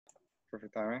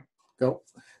Perfect timing. Go.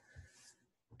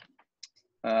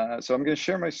 So I'm going to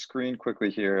share my screen quickly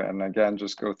here, and again,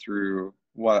 just go through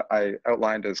what I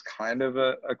outlined as kind of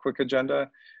a quick agenda.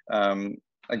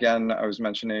 Again, I was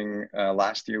mentioning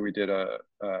last year we did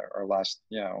our last,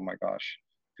 oh my gosh,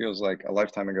 feels like a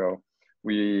lifetime ago.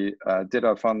 We did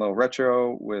a fun little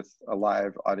retro with a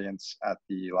live audience at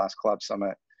the last Collab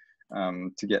Summit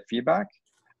to get feedback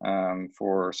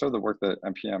for sort of the work that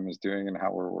NPM is doing and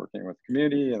how we're working with the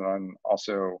community, and then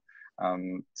also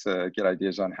to get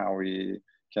ideas on how we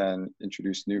can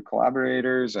introduce new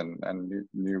collaborators and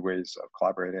new ways of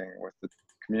collaborating with the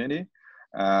community.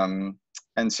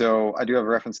 And so I do have a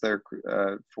reference there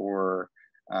for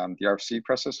the RFC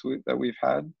process that we've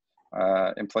had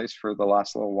in place for the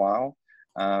last little while.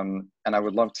 And I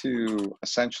would love to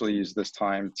essentially use this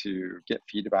time to get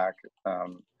feedback.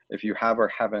 If you have or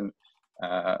haven't,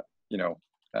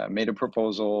 made a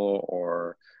proposal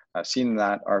or seen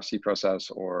that RFC process,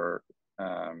 or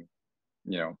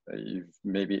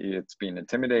maybe it's been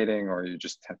intimidating or you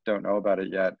just don't know about it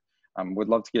yet, would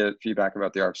love to get feedback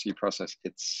about the RFC process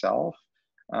itself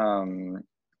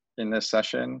in this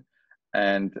session.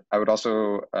 And I would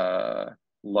also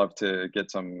love to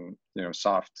get some,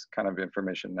 soft kind of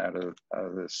information out of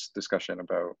this discussion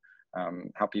about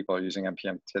how people are using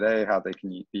NPM today, how they can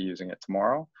be using it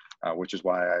tomorrow, which is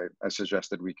why I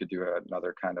suggested we could do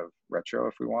another kind of retro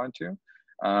if we wanted to.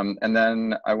 And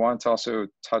then I wanted to also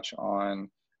touch on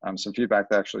some feedback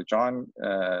that actually John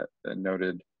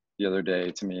noted the other day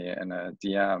to me in a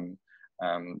DM.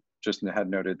 Just had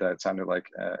noted that it sounded like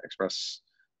Express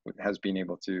has been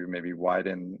able to maybe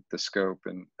widen the scope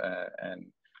and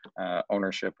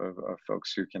ownership of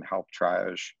folks who can help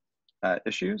triage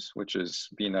issues, which has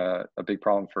been a big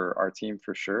problem for our team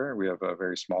for sure. We have a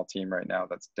very small team right now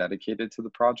that's dedicated to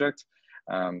the project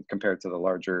compared to the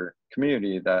larger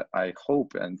community that I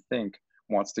hope and think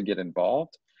wants to get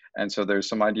involved. And so there's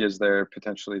some ideas there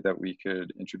potentially that we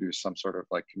could introduce some sort of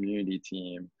like community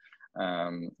team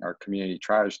or community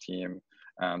triage team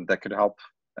that could help,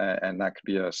 and that could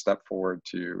be a step forward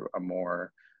to a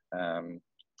more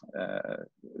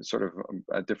sort of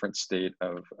a different state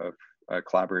of a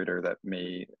collaborator that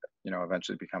may,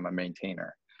 eventually become a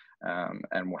maintainer.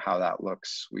 And how that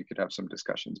looks, we could have some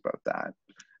discussions about that.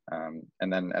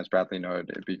 And then, as Bradley noted,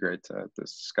 it'd be great to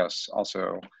discuss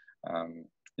also,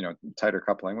 tighter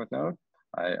coupling with Node.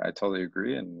 I totally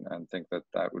agree and think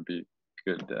that would be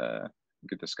good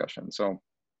discussion. So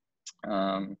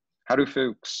how do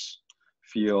folks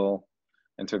feel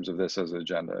in terms of this as an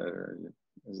agenda?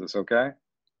 Is this okay?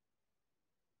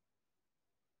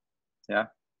 Yeah,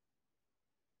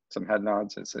 some head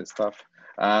nods. It's tough.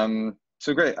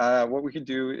 So great. What we could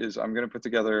do is I'm going to put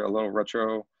together a little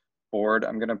retro board.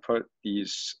 I'm going to put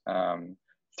these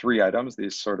 3 items,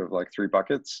 these sort of like 3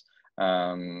 buckets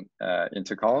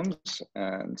into columns,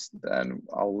 and then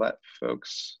I'll let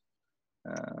folks.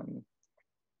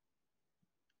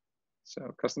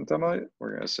 So custom template,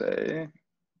 we're going to say,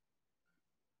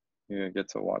 you're going to get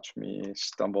to watch me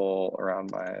stumble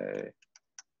around my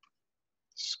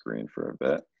screen for a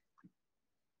bit.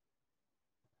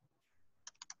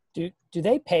 Do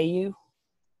they pay you?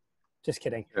 Just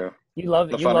kidding. Yeah. You love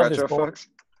the you fun love retro this board. folks.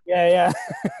 Yeah.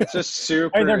 It's just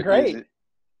super. I mean, they're great. Easy.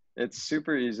 It's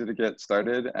super easy to get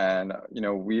started, and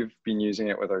we've been using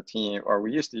it with our team, or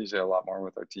we used to use it a lot more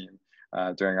with our team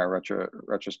during our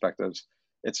retrospectives.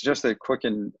 It's just a quick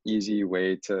and easy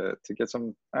way to get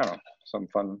some, some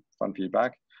fun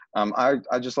feedback. I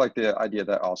just like the idea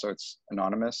that also it's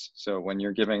anonymous. So when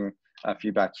you're giving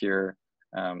feedback here,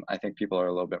 I think people are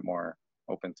a little bit more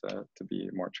open to be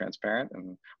more transparent.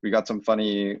 And we got some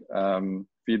funny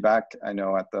feedback, I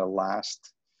know, at the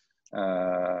last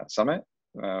summit,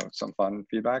 some fun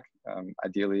feedback.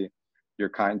 Ideally, you're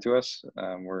kind to us.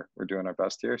 We're doing our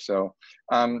best here. So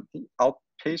I'll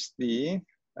paste the,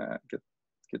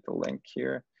 get the link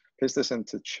here, paste this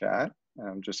into chat,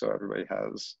 just so everybody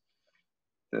has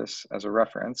this as a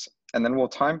reference. And then we'll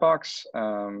time box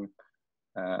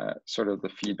sort of the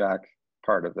feedback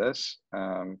part of this.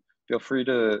 Feel free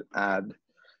to add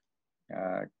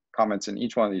comments in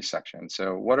each one of these sections.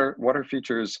 So what are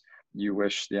features you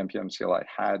wish the NPM CLI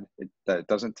had that it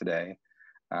doesn't today?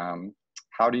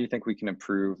 How do you think we can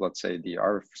improve, let's say, the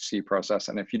RFC process?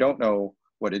 And if you don't know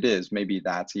what it is, maybe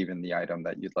that's even the item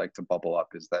that you'd like to bubble up,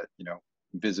 is that,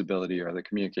 visibility or the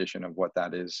communication of what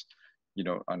that is,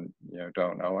 don't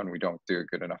know, and we don't do a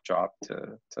good enough job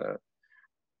to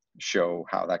show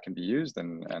how that can be used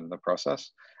and the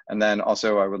process. And then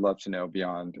also I would love to know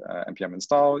beyond npm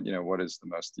install, what is the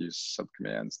most used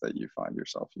subcommands that you find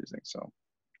yourself using. So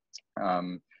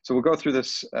so we'll go through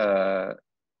this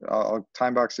I'll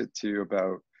time box it to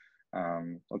about,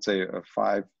 let's say,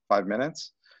 5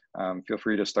 minutes. Feel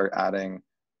free to start adding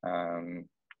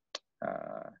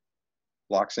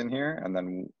blocks in here, and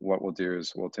then what we'll do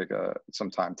is we'll take some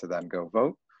time to then go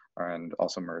vote and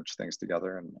also merge things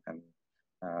together and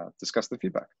discuss the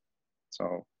feedback.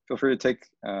 So feel free to take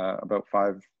about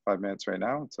five minutes right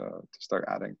now to start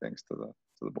adding things to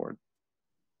the board.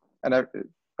 And I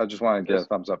just want to get a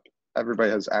thumbs up. Everybody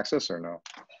has access or no?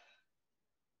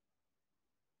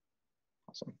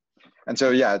 Awesome. And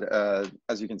so yeah,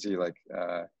 as you can see, like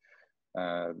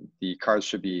the cards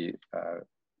should be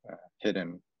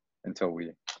hidden until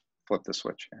we flip the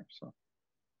switch here. So.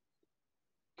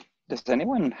 Does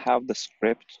anyone have the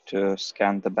script to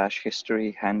scan the bash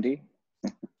history handy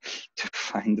to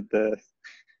find the?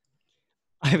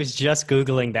 I was just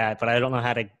Googling that, but I don't know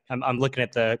how to. I'm looking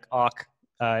at the awk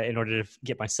in order to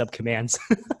get my sub commands.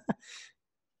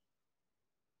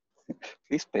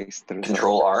 Please paste the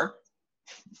Control R.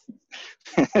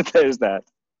 There's that.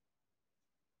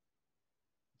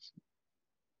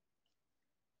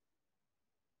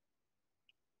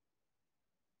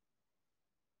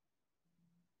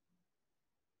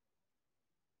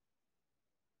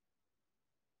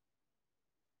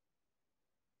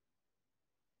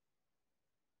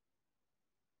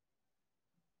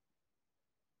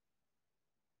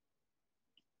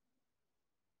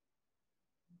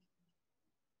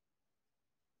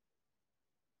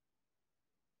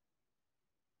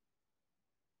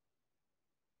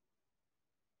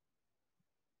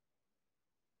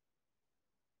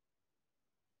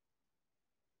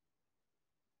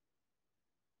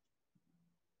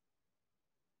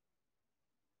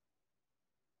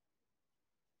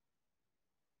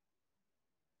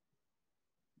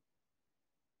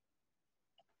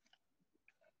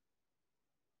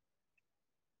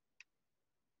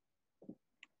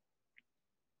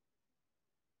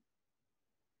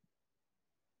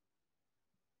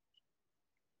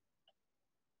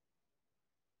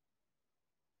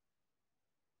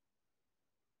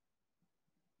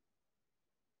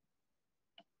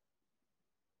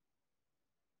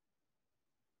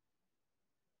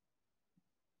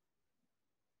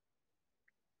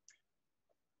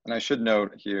 And I should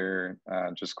note here,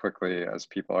 just quickly, as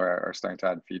people are starting to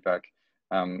add feedback,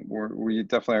 we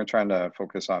definitely are trying to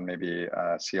focus on maybe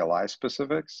CLI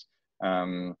specifics.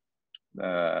 I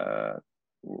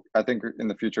think in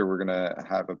the future, we're gonna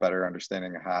have a better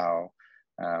understanding of how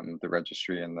the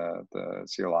registry and the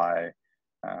CLI,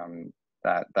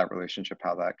 that relationship,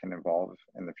 how that can evolve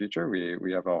in the future.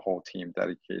 We have a whole team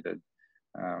dedicated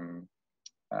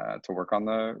to work on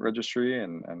the registry,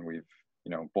 and we've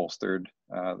bolstered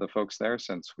the folks there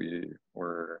since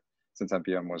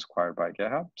NPM was acquired by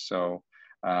GitHub. So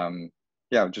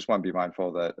yeah, I just want to be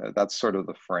mindful that that's sort of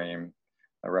the frame,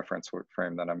 a reference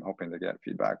frame that I'm hoping to get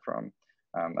feedback from,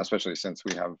 especially since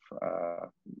we have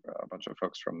a bunch of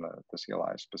folks from the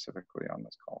CLI specifically on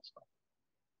this call. So.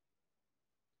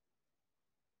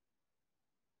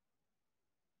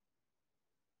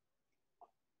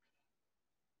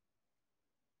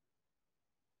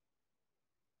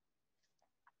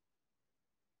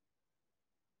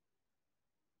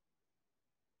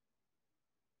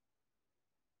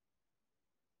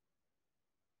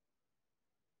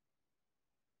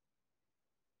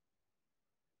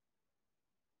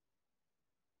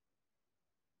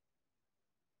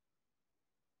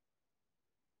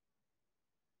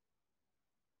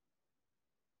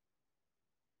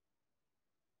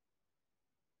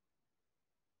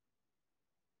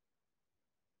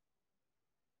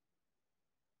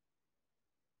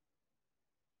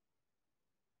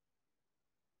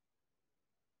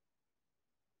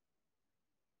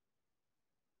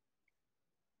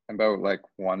 About like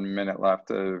 1 minute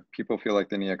left. People feel like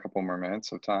they need a couple more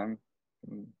minutes of time.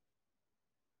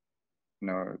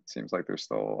 No, it seems like there's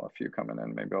still a few coming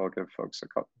in. Maybe I'll give folks a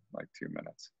couple, like 2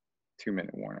 minutes,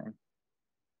 2-minute warning.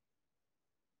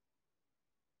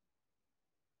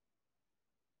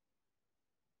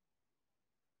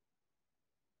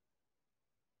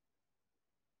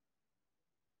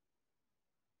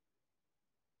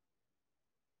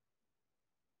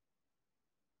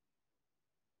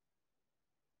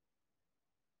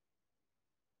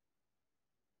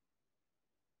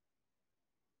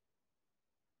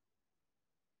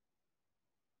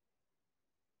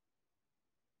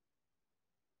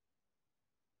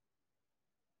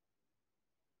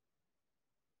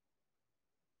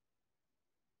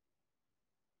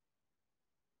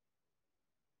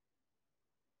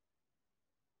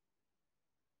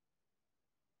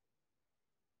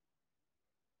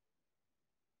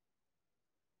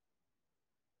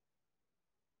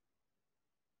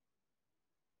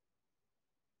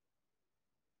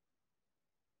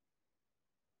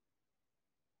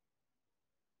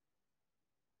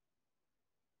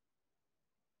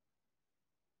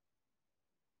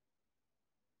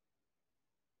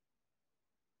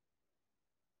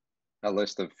 a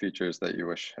list of features that you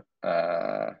wish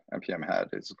npm had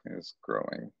is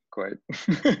growing quite.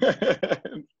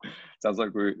 Sounds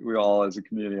like we all as a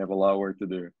community have a lot of work to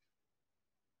do.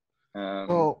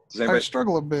 Well, anybody... I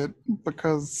struggle a bit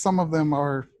because some of them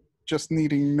are just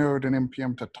needing Node and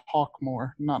npm to talk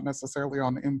more, not necessarily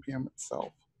on npm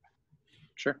itself.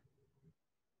 Sure.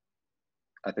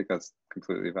 I think that's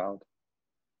completely valid.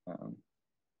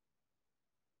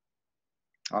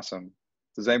 Awesome.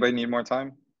 Does anybody need more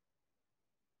time?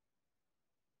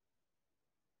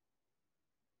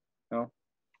 No?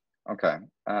 Okay.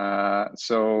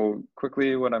 So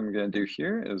quickly, what I'm going to do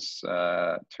here is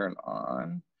turn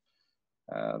on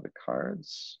the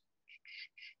cards.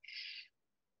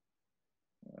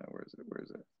 Where is it? Where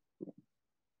is it?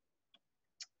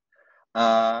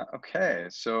 Okay,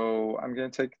 so I'm going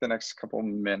to take the next couple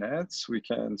minutes. We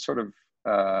can sort of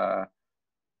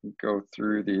go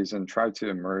through these and try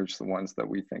to merge the ones that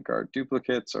we think are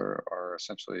duplicates or are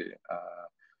essentially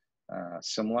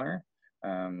similar.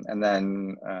 And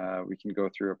then we can go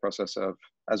through a process of,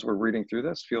 as we're reading through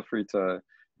this, feel free to,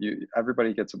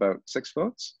 everybody gets about 6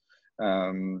 votes.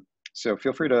 So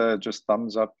feel free to just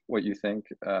thumbs up what you think,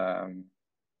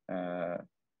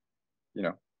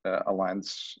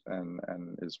 aligns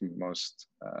and is most,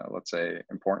 let's say,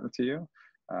 important to you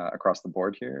across the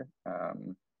board here.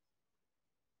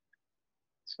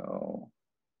 So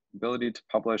ability to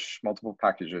publish multiple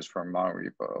packages from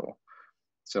monorepo.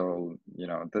 So,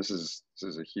 this is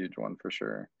a huge one for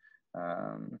sure.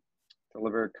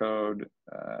 Deliver code,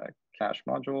 cache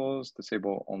modules,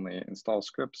 disable only install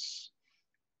scripts,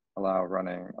 allow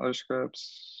running other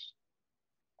scripts.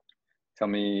 Tell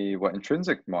me what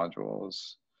intrinsic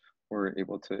modules were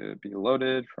able to be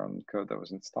loaded from code that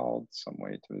was installed, some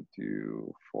way to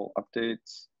do full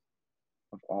updates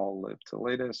of all lib to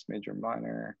latest, major,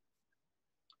 minor,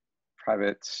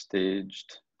 private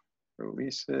staged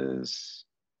releases.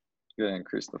 I'm gonna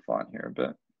increase the font here a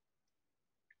bit.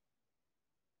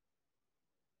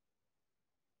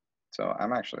 So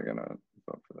I'm actually gonna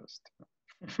vote for this too.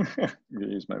 I'm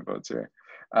gonna use my votes here.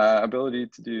 Ability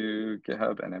to do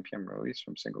GitHub and npm release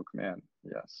from single command.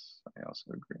 Yes, I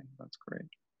also agree. That's great.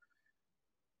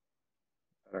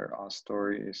 Better auth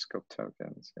story, scope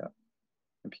tokens. Yeah.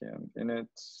 npm init.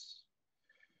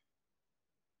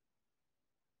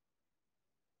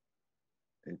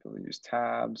 Able to use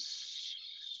tabs.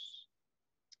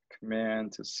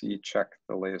 Command to see, check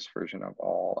the latest version of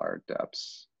all our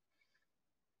deps.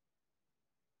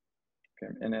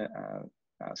 npm init,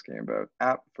 asking about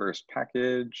app first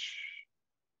package.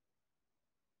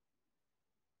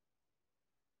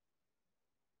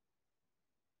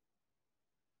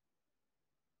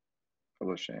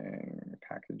 Publishing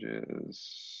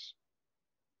packages.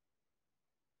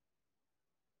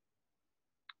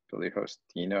 Ability host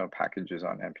Dino packages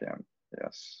on npm.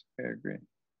 Yes, I agree.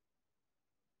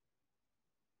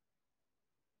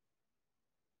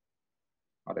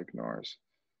 Auto ignores.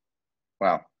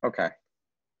 Wow. Okay.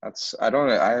 I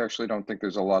actually don't think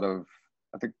there's a lot of,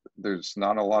 I think there's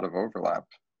not a lot of overlap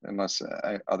unless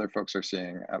other folks are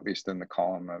seeing, at least in the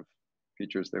column of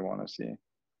features they want to see.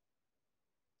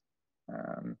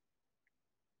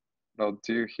 What I'll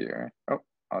do here,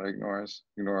 auto ignores,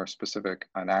 ignore specific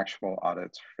unactionable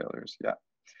audits failures. Yeah.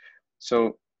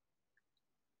 So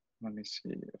let me see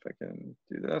if I can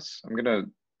do this. I'm gonna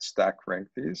stack rank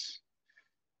these.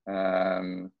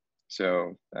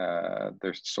 So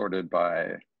they're sorted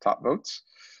by top votes.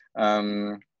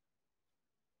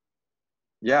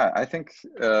 Yeah, I think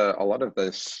a lot of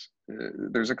this,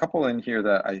 there's a couple in here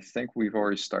that I think we've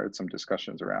already started some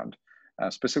discussions around,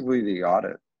 specifically the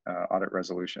audit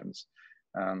resolutions.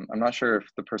 I'm not sure if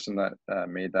the person that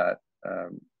made that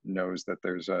knows that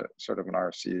there's a sort of an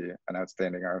RFC, an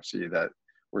outstanding RFC that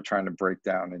we're trying to break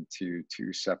down into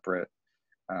 2 separate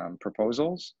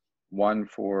proposals. One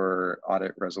for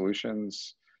audit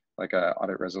resolutions, like a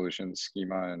audit resolution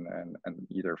schema and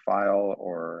either file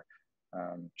or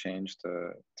change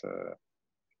to,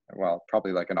 well,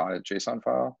 probably like an audit JSON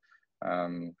file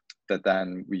that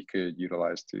then we could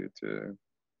utilize to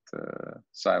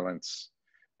silence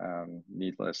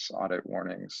needless audit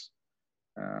warnings.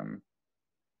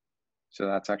 So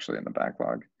that's actually in the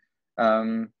backlog.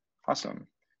 Awesome.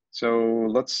 So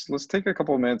let's take a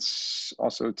couple of minutes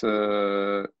also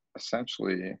to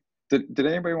essentially, did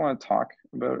anybody want to talk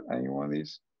about any one of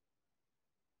these?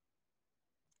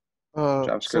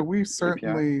 So we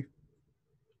certainly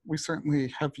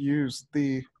have used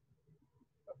the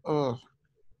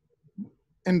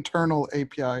internal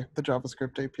API, the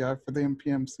JavaScript API for the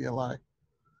npm CLI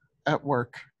at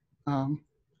work.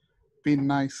 Be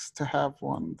nice to have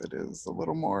one that is a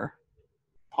little more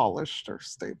polished or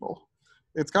stable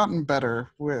It's gotten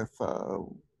better with the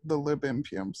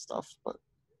libnpm stuff, but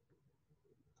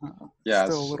Yeah,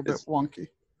 still a little bit wonky.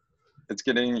 It's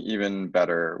getting even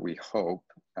better, we hope.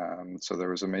 So there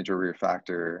was a major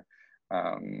refactor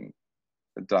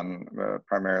done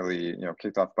primarily,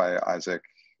 kicked off by Isaac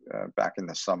back in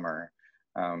the summer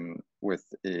with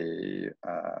a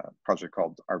project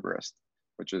called Arborist,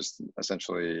 which is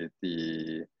essentially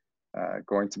the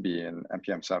going to be in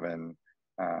NPM 7,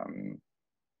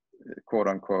 quote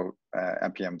unquote,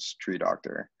 NPM's tree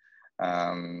doctor.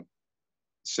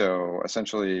 So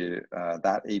essentially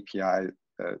that API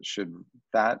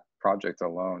that project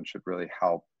alone should really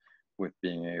help with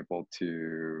being able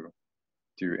to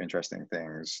do interesting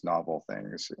things, novel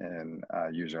things in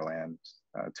userland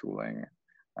tooling.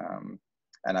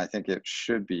 And I think it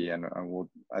should be, and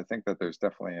I think that there's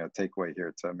definitely a takeaway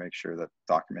here to make sure that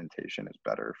documentation is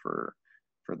better for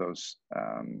those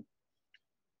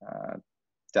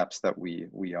depths that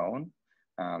we own.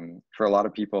 For a lot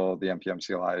of people, the NPM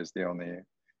CLI is the only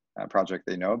project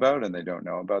they know about, and they don't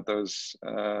know about those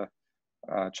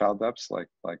child depths like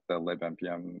the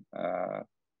libnpm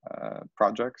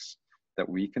projects that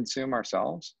we consume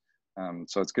ourselves.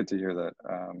 So it's good to hear that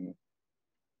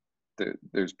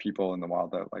there's people in the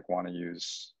wild that like want to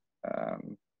use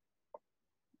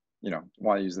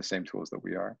the same tools that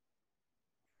we are.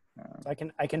 I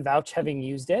can vouch, having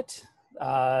used it,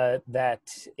 that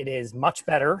it is much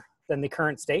better than the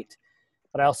current state.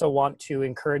 But I also want to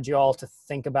encourage you all to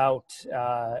think about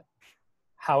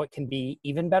how it can be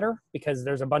even better, because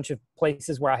there's a bunch of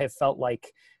places where I have felt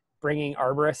like bringing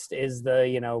Arborist is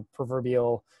the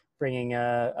proverbial bringing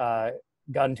a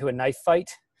gun to a knife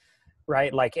fight,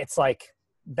 right? Like it's like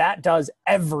that does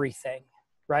everything,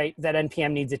 right, that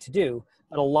NPM needs it to do.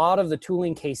 But a lot of the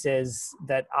tooling cases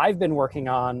that I've been working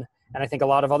on, and I think a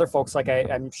lot of other folks, like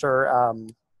I'm sure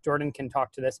Jordan can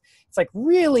talk to this, it's like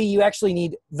really you actually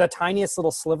need the tiniest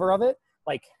little sliver of it,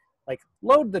 like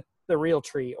load the real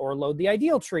tree or load the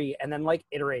ideal tree and then like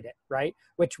iterate it, right?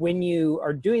 Which when you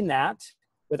are doing that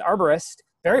with Arborist,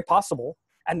 very possible,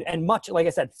 and much, like I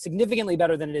said, significantly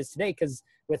better than it is today, because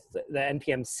with the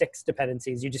NPM 6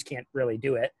 dependencies, you just can't really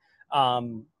do it.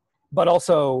 But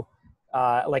also,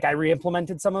 like I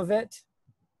re-implemented some of it,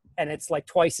 and it's like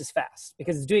twice as fast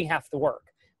because it's doing half the work.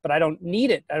 But I don't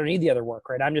need it. I don't need the other work,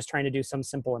 right? I'm just trying to do some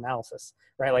simple analysis,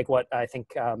 right? Like what I think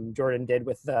Jordan did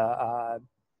with the,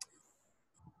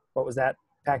 what was that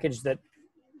package that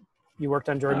you worked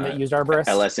on, Jordan, that used Arborist?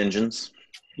 LS engines.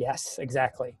 Yes,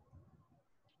 exactly.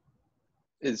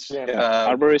 It's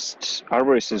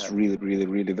Arborist is really, really,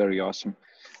 really very awesome.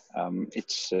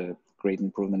 It's a great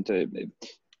improvement.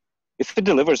 If it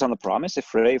delivers on the promise, if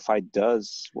Reify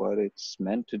does what it's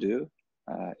meant to do,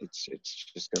 it's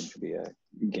just going to be a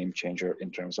game changer in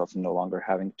terms of no longer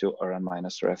having to run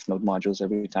minus ref node modules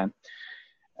every time.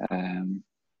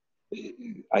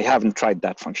 I haven't tried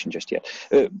that function just yet.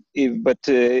 But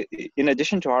in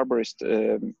addition to Arborist,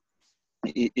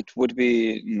 it would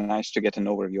be nice to get an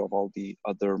overview of all the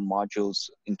other modules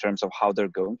in terms of how they're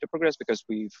going to progress, because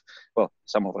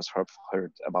some of us have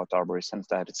heard about Arborist and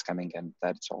that it's coming and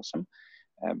that it's awesome.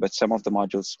 But some of the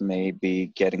modules may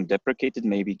be getting deprecated,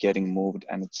 maybe getting moved,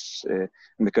 and it's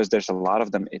because there's a lot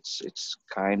of them. It's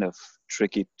kind of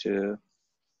tricky to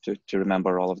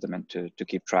remember all of them and to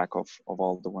keep track of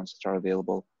all the ones that are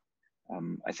available.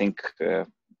 I think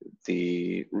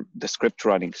the script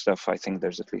running stuff, I think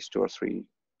there's at least 2 or 3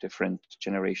 different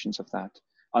generations of that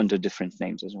under different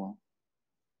names as well.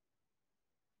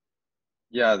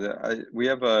 Yeah, we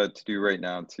have a to-do right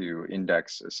now to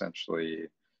index essentially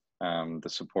the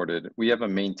supported. We have a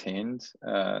maintained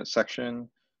section,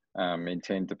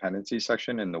 maintained dependency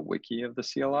section in the wiki of the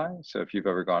CLI. So if you've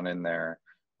ever gone in there,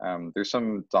 there's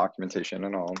some documentation,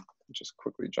 and I'll just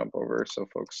quickly jump over so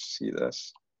folks see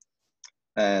this.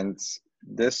 And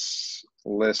this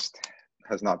list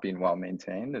has not been well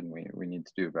maintained, and we need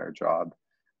to do a better job.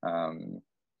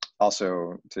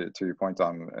 Also, to your point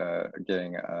on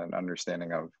getting an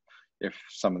understanding of if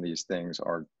some of these things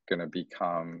are going to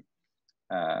become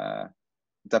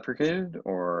deprecated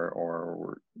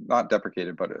or not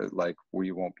deprecated, but like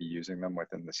we won't be using them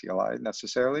within the CLI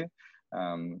necessarily.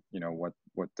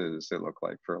 What does it look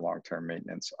like for long-term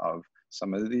maintenance of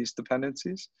some of these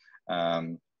dependencies?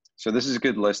 So this is a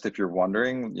good list if you're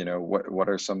wondering, what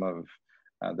are some of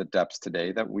the depths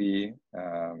today that we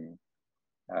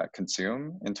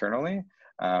consume internally.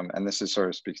 And this is sort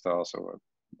of speaks to also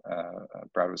what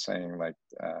Brad was saying, like,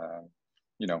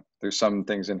 there's some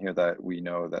things in here that we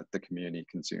know that the community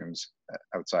consumes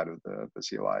outside of the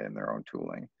CLI and their own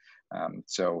tooling.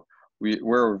 So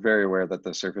we're very aware that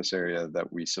the surface area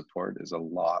that we support is a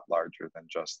lot larger than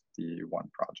just the one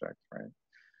project, right?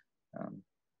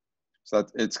 So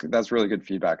that's really good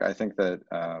feedback. I think that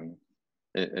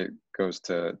it goes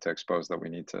to expose that we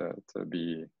need to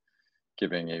be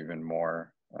giving even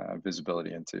more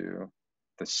visibility into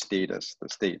the state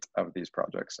of these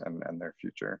projects and their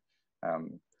future.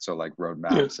 So like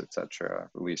roadmaps, etc.,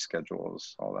 release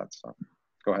schedules, all that stuff.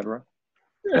 Go ahead, Roy.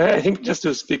 I think just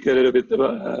to speak a little bit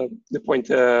about the point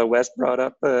Wes brought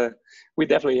up, we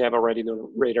definitely have already on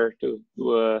the radar to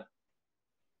do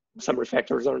some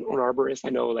refactors on Arborist. I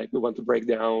know, like, we want to break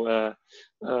down,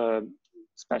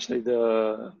 especially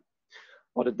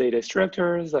all the data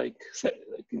structures, like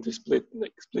into split.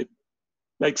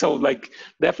 So like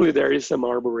definitely there is some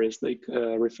Arborist like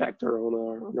refactor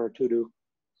on our to do.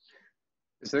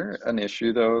 Is there an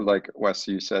issue though? Like Wes,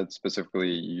 you said specifically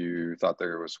you thought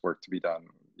there was work to be done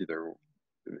either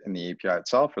in the API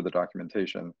itself or the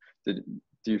documentation. Do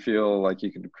you feel like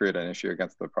you could create an issue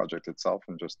against the project itself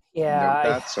and just note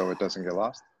that so it doesn't get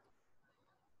lost?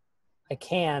 I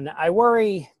can. I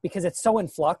worry because it's so in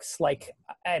flux. Like,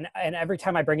 and every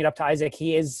time I bring it up to Isaac,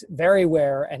 he is very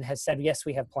aware and has said, yes,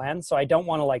 we have plans. So I don't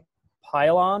want to like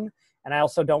pile on, and I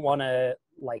also don't want to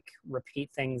like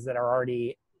repeat things that are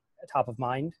already top of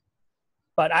mind.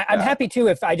 But I'm happy to,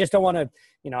 if I just don't want to,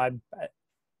 you know, I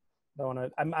don't want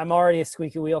to. I'm already a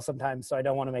squeaky wheel sometimes, so I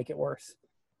don't want to make it worse.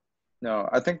 No,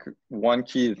 I think one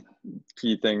key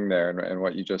thing there, and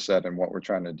what you just said, and what we're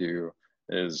trying to do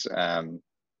is.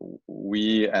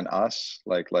 We and us,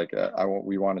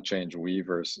 we want to change we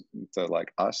versus to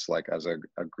like us, like as a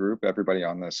group, everybody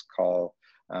on this call,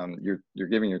 you're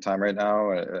giving your time right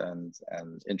now and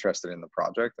interested in the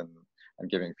project and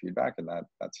giving feedback, and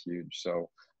that's huge.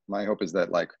 So my hope is that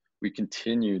like we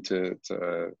continue to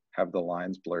have the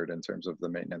lines blurred in terms of the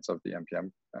maintenance of the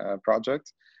NPM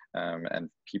project,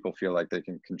 and people feel like they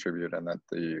can contribute, and that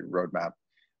the roadmap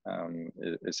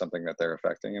is something that they're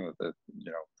affecting, and that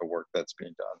the work that's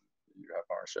being done, you have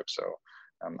ownership. So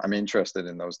I'm interested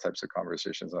in those types of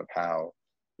conversations of how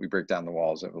we break down the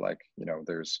walls of like,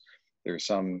 there's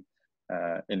some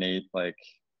innate like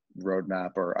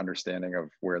roadmap or understanding of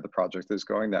where the project is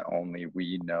going that only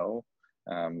we know,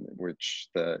 which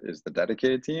is the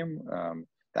dedicated team.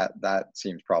 That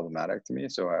seems problematic to me.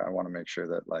 So I want to make sure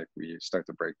that like we start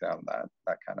to break down that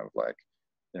kind of like,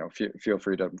 feel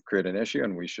free to create an issue,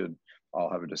 and we should all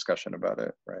have a discussion about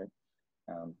it, right?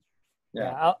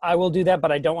 Yeah, I will do that,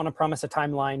 but I don't want to promise a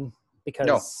timeline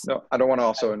because no, I don't want to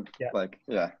also Okay,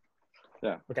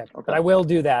 but I will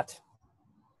do that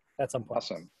at some point.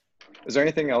 Awesome. Is there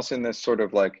anything else in this sort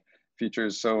of like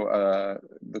features? So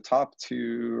the top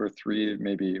 2 or 3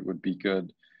 maybe would be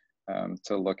good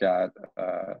to look at.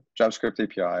 JavaScript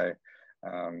API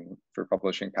for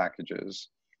publishing packages.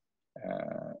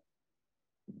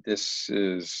 This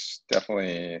is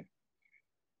definitely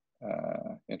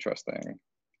interesting.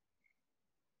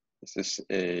 Is this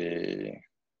it's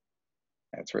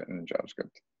written in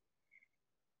JavaScript.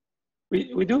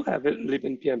 We do have it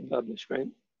libnpm published, right?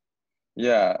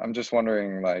 Yeah, I'm just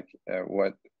wondering like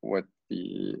what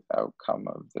the outcome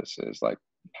of this is, like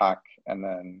pack, and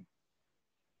then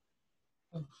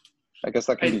I guess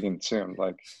that can be consumed,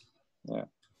 like, yeah.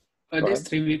 This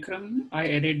Trivikram, I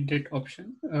added that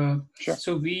option. Sure.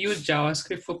 So we use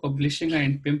JavaScript for publishing our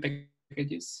NPM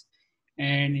packages,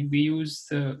 and we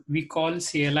call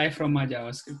CLI from our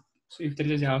JavaScript. So if there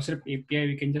is a JavaScript API,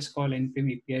 we can just call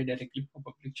NPM API directly for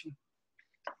publishing.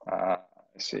 I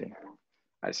see.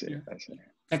 Yeah.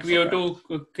 Like we have to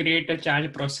create a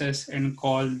charge process and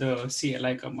call the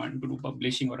CLI command to do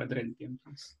publishing or other NPM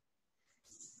things.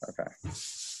 Okay.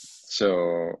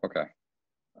 So, okay,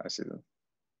 I see that.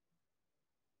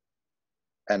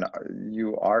 And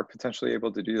you are potentially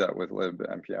able to do that with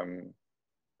libnpm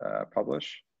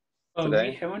publish today?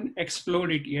 We haven't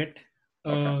explored it yet.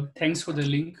 Thanks for the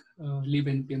link,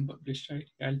 libnpm publish, right?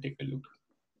 I'll take a look.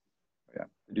 Yeah,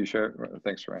 did you share it?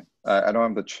 Thanks, Ryan. I don't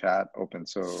have the chat open,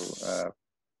 so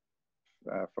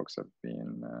folks have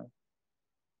been...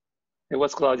 It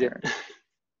was Claudia.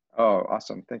 Oh,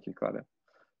 awesome. Thank you, Claudia.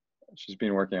 She's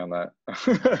been working on that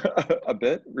a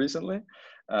bit recently.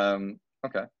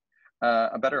 Okay.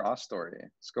 A better auth story,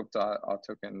 scoped auth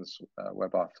tokens,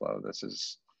 web auth flow.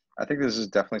 I think this is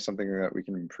definitely something that we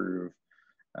can improve.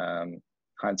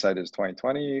 Hindsight is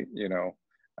 2020.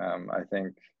 I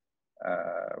think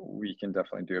we can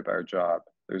definitely do a better job.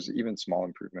 There's even small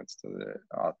improvements to the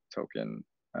auth token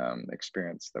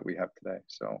experience that we have today.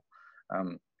 So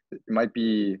it might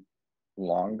be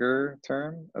longer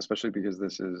term, especially because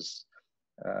this is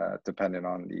dependent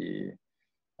on the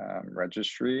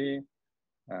registry.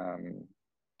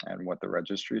 and what the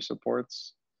registry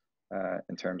supports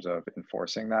in terms of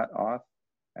enforcing that auth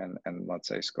and let's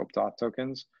say scoped auth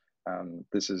tokens.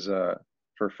 This is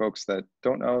for folks that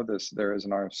don't know this, there is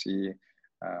an RFC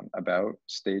about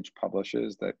stage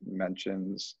publishes that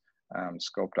mentions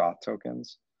scoped auth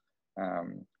tokens.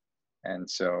 And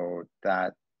so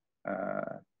that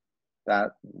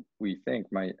that we think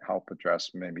might help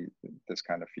address maybe this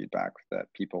kind of feedback that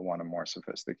people want a more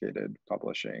sophisticated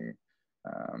publishing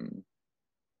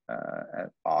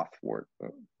auth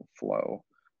flow.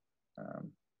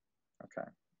 Okay.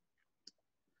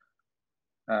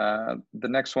 The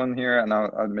next one here,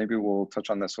 and maybe we'll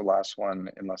touch on this last one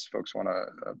unless folks want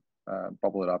to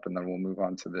bubble it up, and then we'll move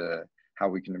on to how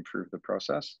we can improve the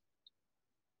process.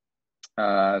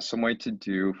 Some way to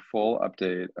do full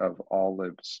update of all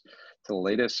libs to the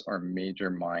latest or major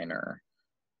minor.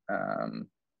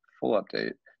 Full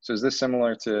update. So is this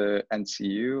similar to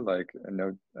NCU, like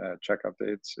node check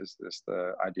updates? Is this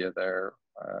the idea there?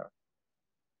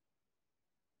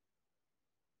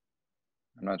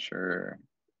 I'm not sure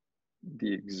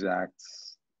the exact.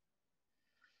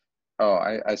 Oh,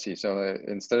 I see. So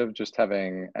instead of just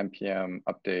having npm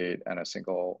update and a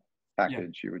single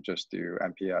package, you would just do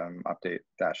npm update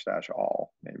 --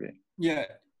 all maybe.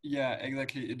 Yeah,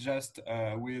 exactly. It just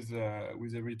with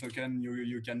every token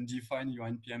you can define your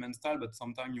npm install, but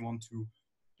sometimes you want to,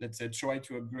 let's say, try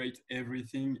to upgrade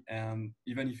everything, and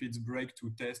even if it's break,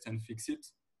 to test and fix it.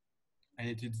 And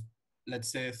it is,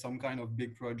 let's say, some kind of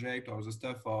big project or the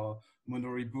stuff or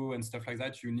monorepo and stuff like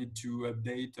that, you need to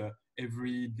update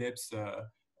every depth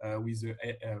with the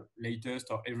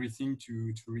latest or everything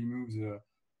to remove the,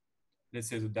 let's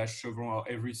say, the dash chevron or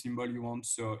every symbol you want.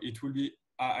 So it will be,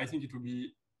 I think it will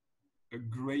be a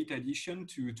great addition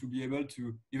to be able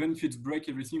to, even if it's break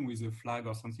everything with a flag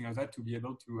or something like that, to be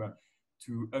able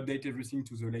to update everything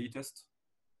to the latest.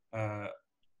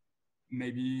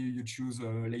 Maybe you choose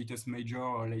latest major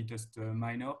or latest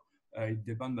minor. It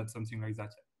depends, but something like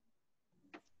that.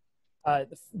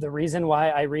 The reason why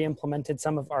I re-implemented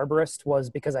some of Arborist was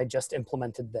because I just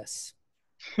implemented this.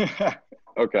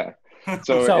 Okay.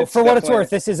 So for what it's worth,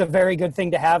 this is a very good thing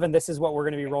to have, and this is what we're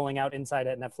going to be rolling out inside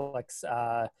at Netflix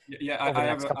over the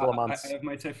next couple of months. I have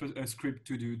myself a script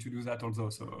to do that also.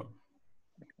 So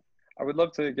I would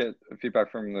love to get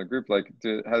feedback from the group. Like,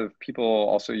 have people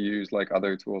also used like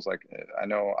other tools? Like, I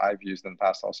know I've used in the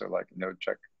past also like node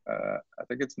check. I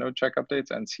think it's node check updates,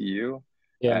 NCU,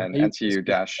 and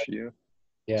NCU-U.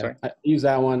 Yeah, Sorry? I use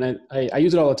that one, and I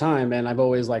use it all the time, and I've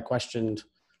always like questioned,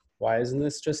 why isn't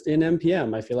this just in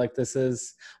npm? I feel like this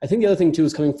is, I think the other thing too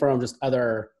is coming from just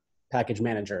other package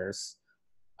managers.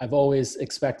 I've always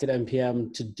expected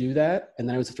npm to do that, and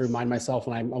then I always have to remind myself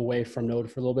when I'm away from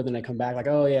Node for a little bit, then I come back like,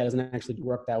 oh yeah, it doesn't actually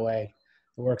work that way.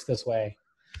 It works this way.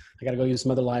 I got to go use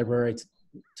some other library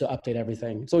to update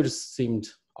everything. So it just seemed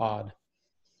odd.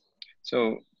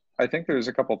 So I think there's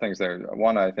a couple things there.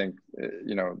 One, I think,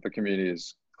 the community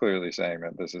is clearly saying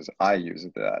that this is, I use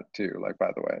that too, like,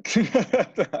 by the way,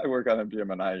 I work on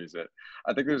npm and I use it.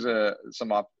 I think there's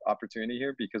some opportunity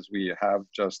here because we have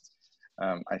just,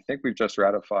 I think we've just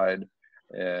ratified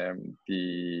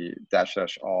the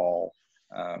 -- all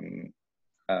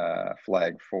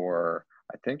flag for,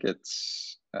 I think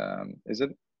it's, is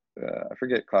it, I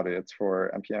forget, Claudia, it's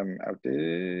for npm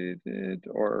outdated,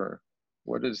 or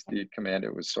what is the command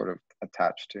it was sort of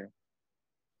attached to?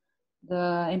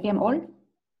 The npm all?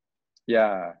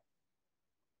 Yeah,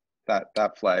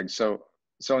 that flag. So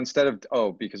instead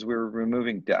of, because we were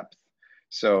removing depth.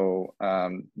 So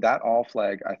that all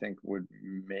flag, I think,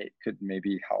 could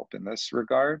maybe help in this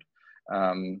regard.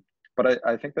 But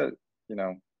I think that,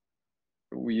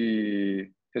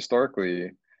 we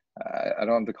historically, I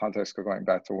don't have the context of going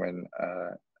back to when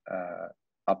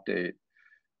update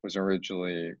was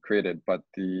originally created, but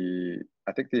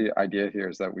I think the idea here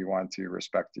is that we want to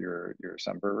respect your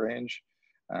Semper range.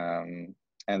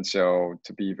 And so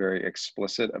to be very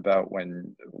explicit about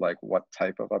what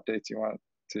type of updates you want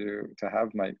to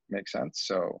have might make sense.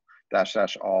 So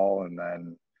 -- all and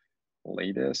then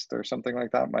latest or something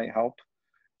like that might help.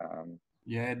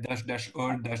 Yeah, --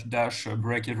 all --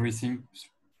 break everything.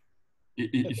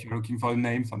 If you're looking for a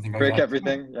name, something like break that.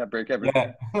 Everything. Yeah, break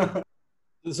everything. Yeah.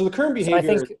 So the current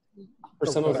behavior for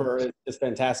some of her is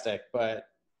fantastic, but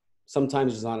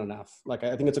sometimes it's not enough. Like,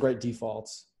 I think it's a great default.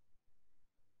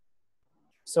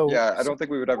 So yeah, I don't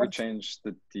think we would ever change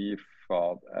the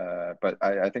default, but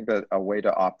I think that a way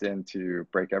to opt in to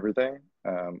break everything,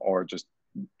 or just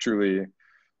truly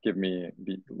give me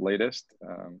the latest,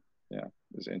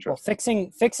 is interesting.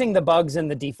 Well, fixing the bugs in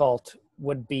the default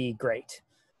would be great.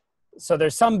 So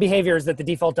there's some behaviors that the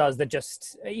default does that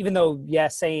just, even though,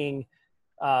 saying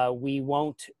we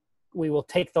will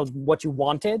take what you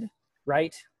wanted,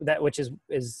 right? That which is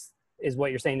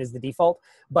what you're saying is the default.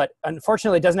 But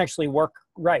unfortunately, it doesn't actually work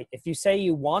right. If you say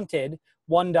you wanted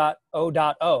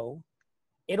 1.0.0,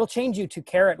 it'll change you to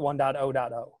caret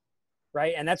 1.0.0,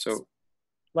 right? And that's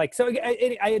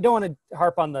I don't want to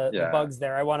harp on the bugs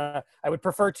there. I would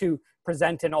prefer to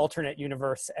present an alternate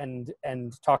universe and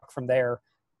talk from there,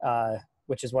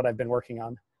 which is what I've been working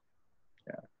on.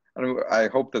 Yeah, and I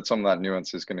hope that some of that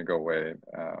nuance is going to go away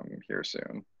here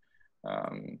soon.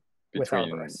 With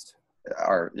Arborist.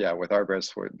 With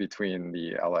Arborist, between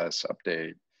the LS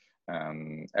update,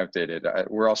 outdated.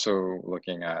 We're also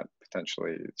looking at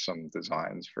potentially some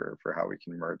designs for how we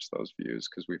can merge those views,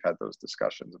 because we've had those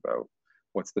discussions about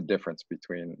what's the difference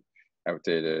between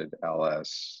outdated,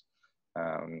 LS.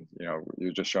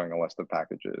 You're just showing a list of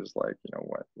packages, like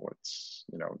what's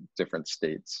different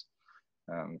states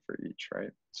for each,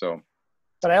 right? So.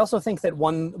 But I also think that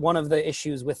one of the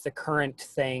issues with the current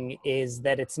thing is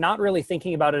that it's not really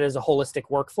thinking about it as a holistic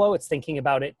workflow. It's thinking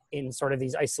about it in sort of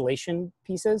these isolation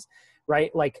pieces,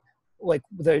 right? Like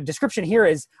the description here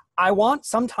is, I want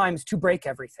sometimes to break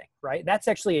everything, right? That's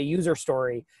actually a user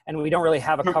story, and we don't really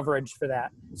have a coverage for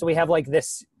that. So we have like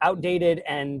this outdated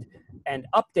and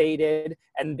updated,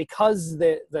 and because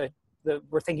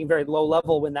we're thinking very low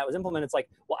level when that was implemented, it's like,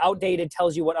 well, outdated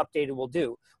tells you what updated will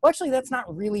do. Well, actually, that's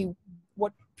not really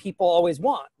what people always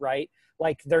want, right?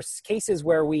 Like there's cases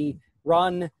where we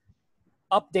run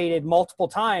updated multiple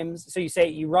times. So you say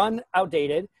you run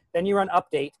outdated, then you run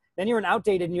update, then you run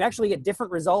outdated, and you actually get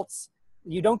different results.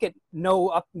 You don't get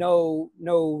no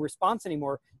response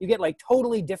anymore. You get like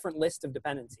totally different list of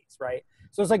dependencies, right?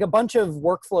 So it's like a bunch of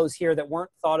workflows here that weren't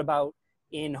thought about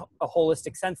in a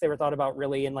holistic sense. They were thought about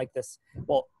really in like this,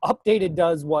 well, updated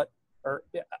does what, or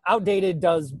outdated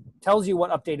tells you what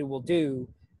updated will do,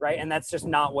 right? And that's just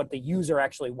not what the user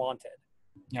actually wanted.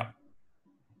 Yeah.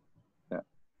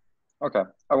 Okay,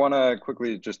 I want to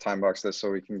quickly just time box this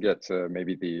so we can get to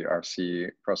maybe the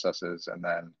RFC processes, and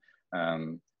then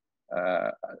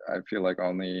I feel like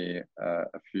only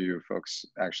a few folks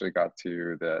actually got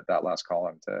to that last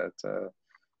column to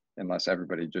unless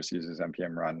everybody just uses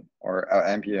npm run or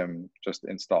npm just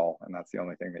install, and that's the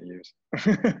only thing they use.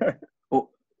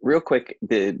 Well, real quick,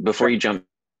 before you jump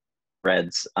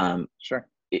threads, sure.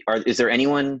 Is there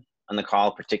anyone on the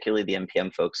call, particularly the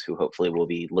npm folks who hopefully will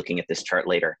be looking at this chart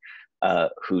later,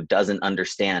 who doesn't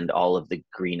understand all of the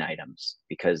green items?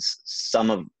 Because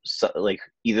like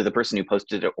either the person who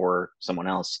posted it or someone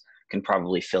else can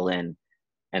probably fill in.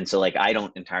 And so like, I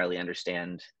don't entirely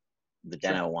understand the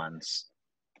Deno ones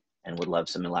and would love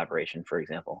some elaboration, for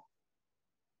example.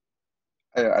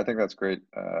 I think that's great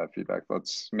feedback.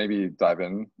 Let's maybe dive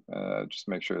in, just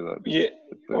make sure that. Yeah,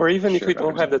 or even if we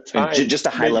don't have the time. Just a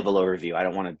high level overview. I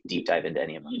don't want to deep dive into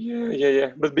any of them.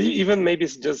 Yeah. But even maybe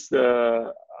it's just,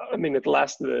 at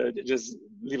last, just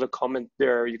leave a comment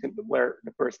there. Where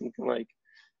the person can like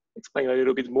explain a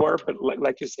little bit more. But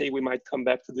like you say, we might come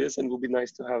back to this, and it would be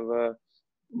nice to have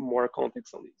more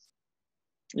context on these.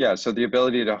 Yeah, so the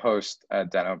ability to host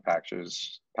Deno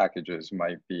packages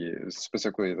might be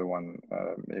specifically the one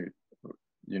maybe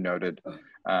you noted.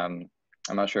 I'm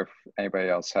not sure if anybody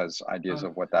else has ideas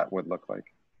of what that would look like.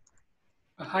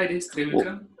 Hi, this is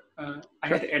Trivikram. I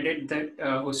had added that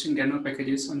hosting Deno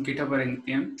packages on GitHub or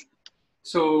NPM.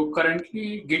 So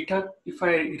currently GitHub, if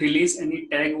I release any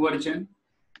tag version,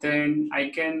 then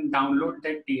I can download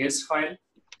that TS file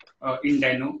in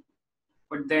Deno,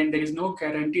 but then there is no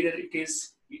guarantee that it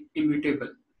is immutable.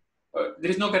 There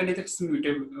is no guarantee that it's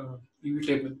immutable.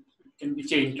 It can be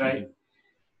changed, right?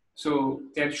 So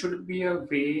there should be a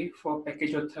way for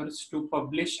package authors to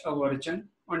publish a version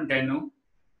on Deno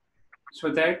so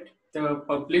that the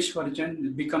published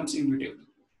version becomes immutable.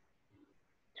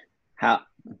 How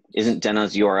isn't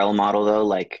Deno's URL model though?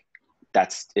 Like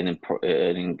that's an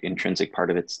intrinsic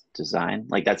part of its design.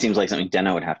 Like that seems like something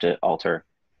Deno would have to alter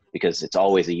because it's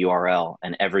always a URL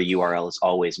and every URL is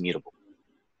always mutable.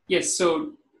 Yes.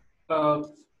 So the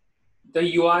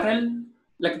URL,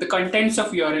 like the contents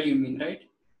of URL, you mean, right?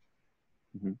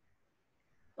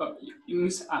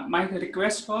 My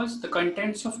request was the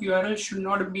contents of URL should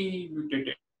not be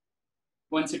mutated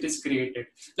once it is created.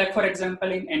 Like for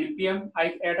example, in npm,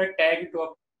 I add a tag to a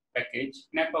package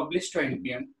and I publish to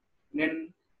npm.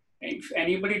 Then if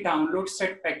anybody downloads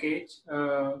that package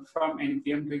from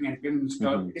npm doing npm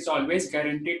install, it is always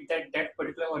guaranteed that that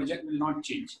particular version will not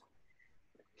change.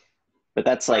 But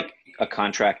that's like a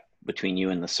contract between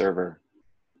you and the server,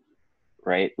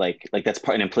 right? Like that's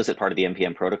an implicit part of the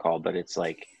npm protocol, but it's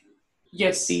like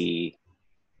yes.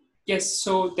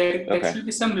 So there should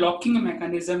be some locking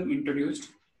mechanism introduced.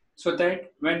 so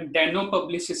that when Deno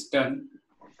publish is done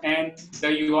and the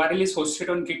URL is hosted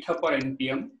on GitHub or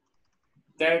NPM,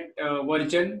 that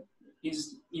version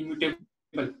is immutable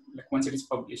like once it is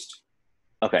published.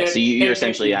 Okay, so you're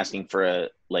essentially asking for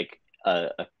a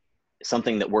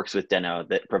something that works with Deno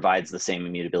that provides the same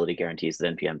immutability guarantees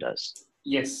that NPM does.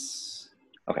 Yes.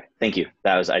 Okay, thank you.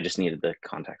 I just needed the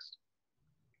context.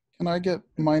 Can I get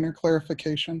minor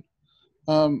clarification?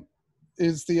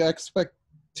 Is the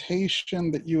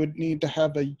expectation that you would need to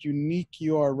have a unique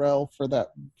URL for that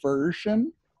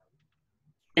version?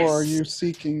 Yes. Or are you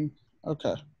seeking,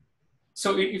 okay.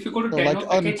 So if you go to so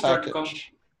denopackage.com,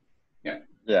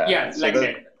 yeah, so like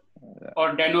that,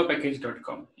 or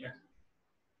denopackage.com,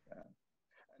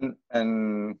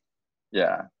 and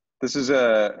yeah, this is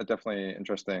a definitely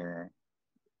interesting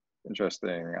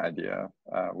idea.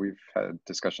 We've had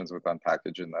discussions with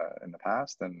Unpackage in the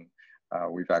past, and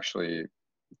we've actually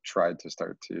tried to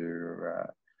start to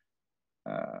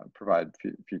provide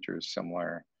features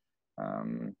similar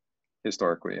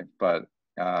historically, but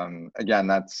again,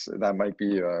 that might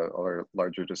be a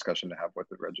larger discussion to have with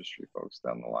the registry folks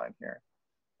down the line here.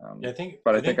 I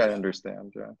think I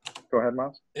understand. Yeah, go ahead,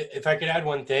 Miles. If I could add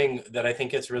one thing that I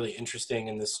think is really interesting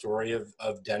in the story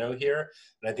of Deno here,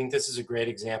 and I think this is a great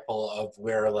example of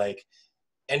where like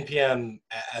NPM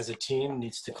as a team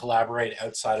needs to collaborate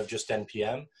outside of just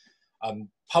NPM.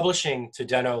 Publishing to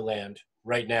Deno land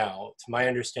right now, to my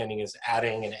understanding, is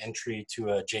adding an entry to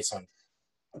a JSON,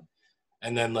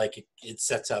 and then like it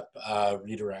sets up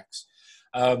redirects.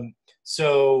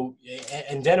 So,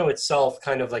 and Deno itself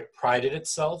kind of like prided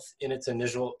itself in its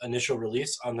initial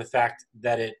release on the fact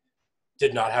that it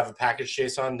did not have a package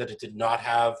JSON, that it did not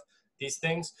have these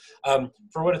things.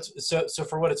 For what it's so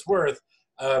for what it's worth,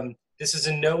 this is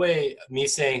in no way me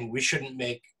saying we shouldn't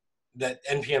make that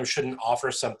NPM shouldn't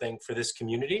offer something for this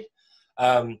community,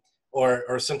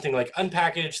 or something like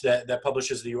Unpackaged that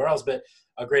publishes the URLs. But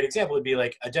a great example would be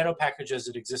like a Deno package as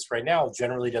it exists right now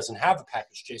generally doesn't have a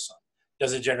package JSON.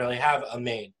 Doesn't generally have a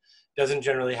main, doesn't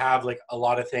generally have like a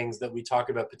lot of things that we talk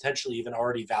about potentially even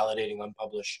already validating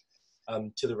unpublish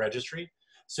to the registry.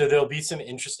 So there'll be some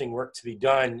interesting work to be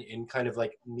done in kind of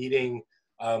like meeting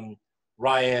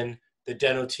Ryan, the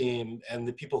Deno team, and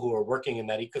the people who are working in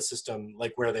that ecosystem,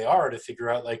 like where they are, to figure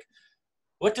out like,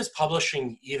 what does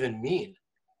publishing even mean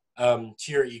to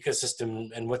your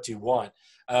ecosystem, and what do you want?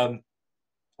 I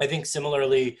think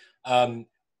similarly,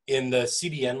 in the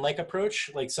CDN-like approach,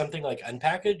 like something like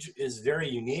Unpackage is very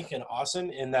unique and awesome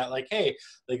in that like, hey,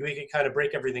 like we can kind of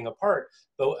break everything apart,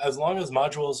 but as long as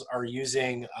modules are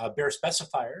using bare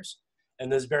specifiers,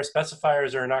 and those bare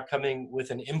specifiers are not coming with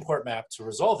an import map to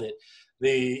resolve it,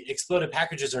 the exploded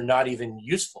packages are not even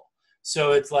useful.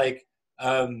 So it's like,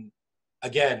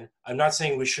 again, I'm not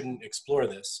saying we shouldn't explore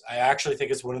this. I actually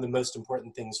think it's one of the most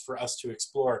important things for us to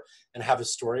explore and have a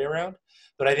story around.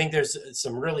 But I think there's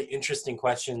some really interesting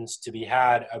questions to be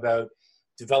had about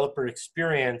developer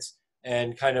experience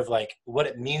and kind of like what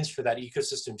it means for that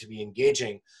ecosystem to be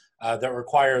engaging, that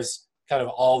requires kind of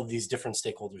all of these different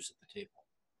stakeholders at the table.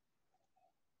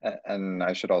 And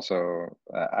I should also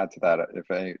add to that, if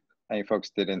any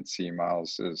folks didn't see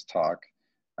Miles's talk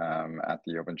at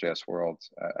the Open JS World,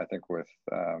 I think with,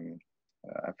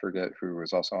 I forget who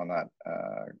was also on that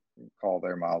call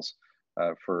there, Miles,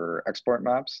 for export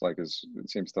maps, like it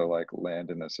seems to like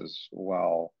land in this as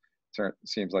well. It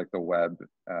seems like the web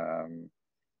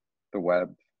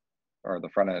or the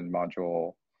front end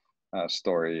module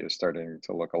story is starting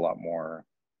to look a lot more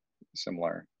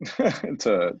similar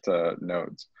to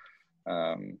nodes.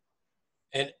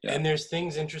 And there's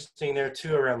things interesting there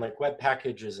too around like web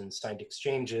packages and signed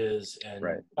exchanges and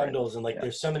bundles, and like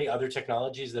there's so many other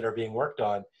technologies that are being worked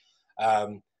on.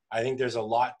 I think there's a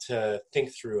lot to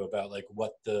think through about like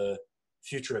what the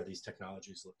future of these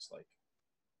technologies looks like.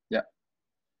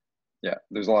 Yeah,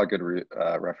 there's a lot of good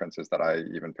references that I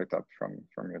even picked up from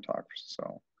your talk.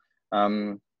 So,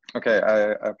 okay,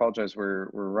 I apologize. We're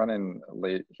running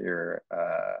late here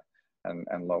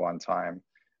and low on time.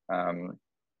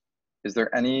 Is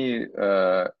there any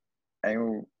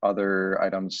other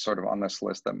items sort of on this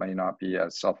list that may not be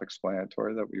as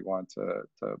self-explanatory that we want to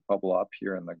bubble up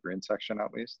here in the green section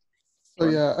at least? So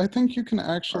yeah, I think you can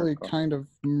actually kind of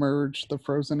merge the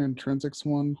frozen intrinsics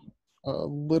one a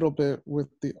little bit with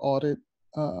the audit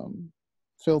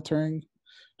filtering.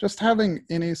 Just having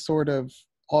any sort of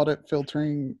audit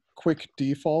filtering quick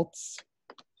defaults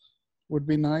would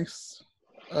be nice.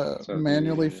 So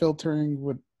manually filtering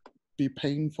would be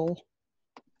painful.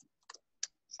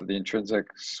 So the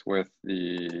intrinsics with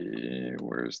the,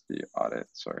 where's the audit?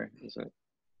 Sorry, is it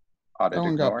audit that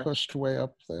one ignore? got pushed way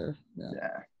up there. Yeah.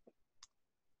 Yeah.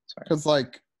 Because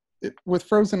like with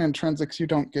frozen intrinsics, you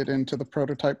don't get into the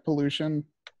prototype pollution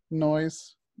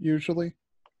noise usually.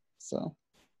 So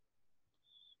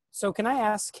can I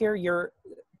ask here, you're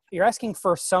asking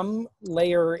for some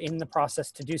layer in the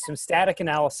process to do some static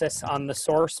analysis on the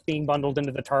source being bundled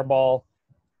into the tarball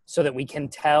so that we can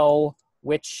tell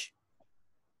which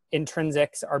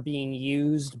intrinsics are being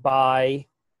used by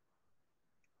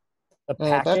the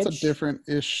package? That's a different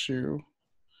issue.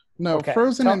 No, okay.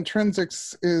 frozen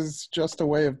intrinsics is just a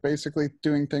way of basically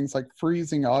doing things like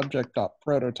freezing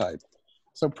object.prototype.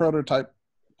 So prototype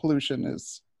pollution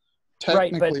is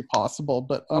technically possible,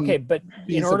 but okay, but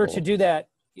in order to unfeasible. do that,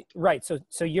 right,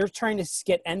 so you're trying to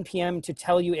get NPM to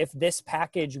tell you if this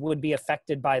package would be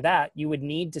affected by that. You would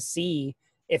need to see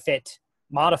if it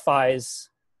modifies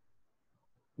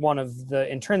one of the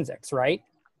intrinsics, right?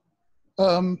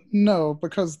 No,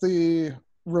 because the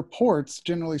reports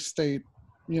generally state,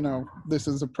 you know, this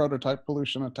is a prototype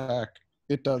pollution attack.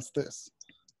 It does this.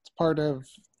 It's part of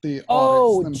the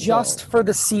audits themselves. Just for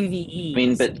the CVEs. I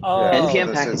mean, but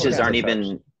NPM packages aren't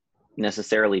even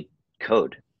necessarily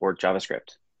code or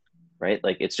JavaScript, right?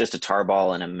 Like it's just a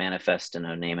tarball and a manifest and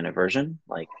a name and a version.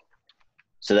 Like,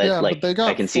 so that like but they got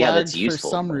I can see how that's flagged useful.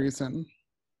 for some reason.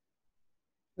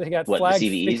 They got What, flagged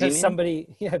the CVEs,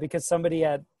 because somebody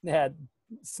had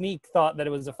Sneak thought that it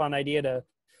was a fun idea to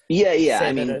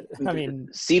I mean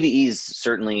CVEs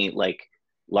certainly like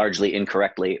largely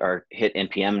incorrectly are hit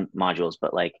NPM modules,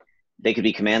 but like they could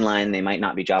be command line, they might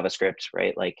not be JavaScript,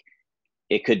 right? Like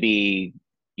it could be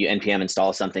you NPM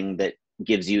install something that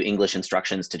gives you English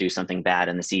instructions to do something bad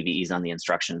and the CVE's on the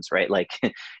instructions, right? Like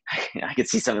I could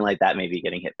see something like that maybe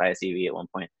getting hit by a CVE at one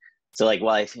point. So like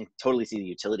while I totally see the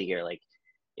utility here, like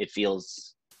it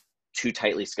feels too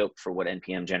tightly scoped for what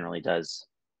NPM generally does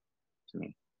to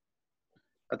me.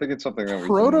 I think it's something that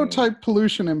prototype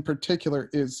pollution in particular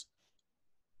is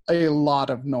a lot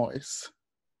of noise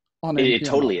on NPM. It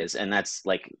totally is, and that's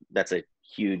a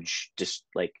huge just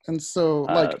like and so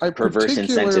like I perverse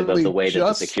incentive of the way that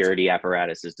the security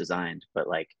apparatus is designed. But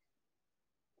like,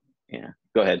 yeah,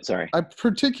 go ahead. Sorry. I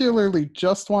particularly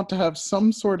just want to have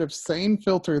some sort of sane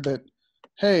filter that,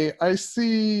 hey, I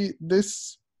see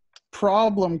this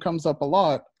problem comes up a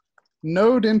lot.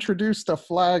 Node introduced a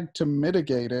flag to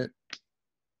mitigate it.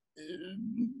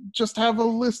 Just have a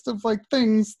list of like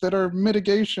things that are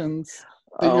mitigations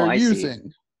that you're using.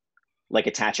 See. Like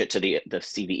attach it to the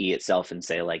CVE itself and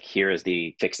say like, here is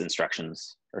the fixed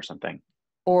instructions or something.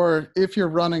 Or if you're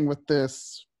running with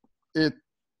this,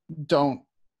 don't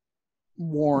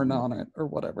warn on it or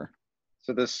whatever.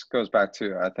 So this goes back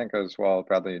to, I think as well,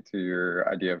 Bradley, to your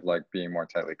idea of like being more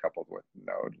tightly coupled with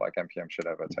Node, like NPM should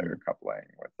have a tighter coupling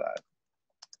with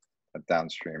that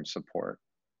downstream support.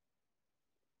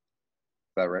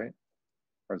 Is that right?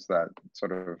 Or is that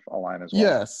sort of align as well?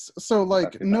 Yes. So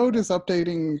like Node is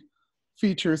updating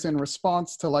features in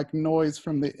response to like noise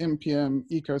from the NPM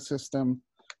ecosystem.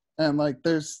 And like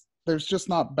there's just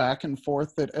not back and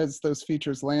forth that as those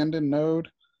features land in Node,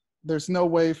 there's no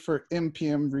way for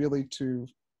NPM really to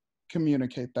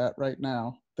communicate that right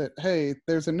now. That, hey,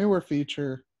 there's a newer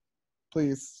feature,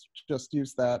 please just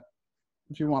use that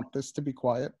if you want this to be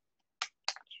quiet.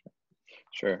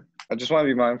 Sure. I just want to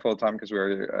be mindful of time because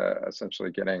we're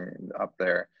essentially getting up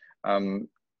there.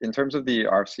 In terms of the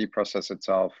RFC process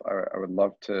itself, I would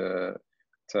love to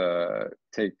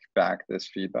take back this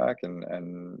feedback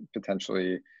and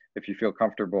potentially, if you feel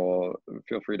comfortable,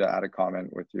 feel free to add a comment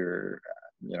with your,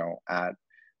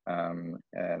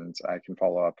 and I can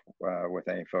follow up with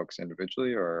any folks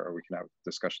individually, or we can have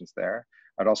discussions there.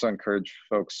 I'd also encourage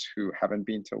folks who haven't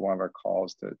been to one of our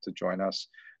calls to join us.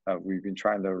 We've been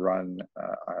trying to run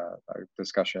a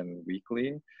discussion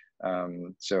weekly.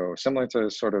 So similar to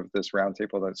sort of this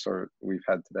roundtable that we've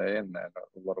had today, and then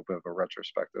a little bit of a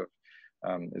retrospective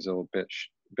is a little bit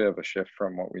of a shift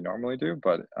from what we normally do,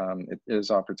 but it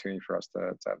is opportunity for us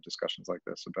to have discussions like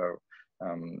this about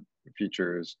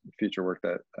future work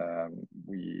that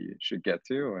we should get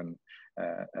to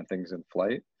and things in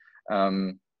flight.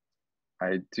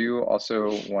 I do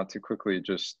also want to quickly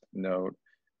just note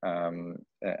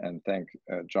and thank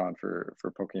John for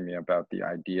poking me about the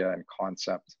idea and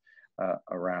concept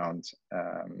around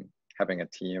having a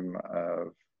team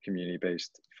of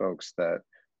community-based folks that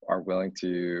are willing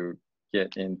to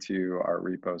get into our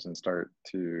repos and start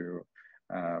to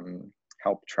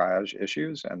help triage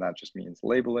issues. And that just means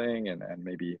labeling and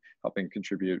maybe helping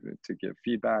contribute to give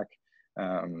feedback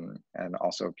and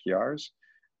also PRs.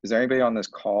 Is there anybody on this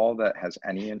call that has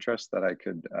any interest that I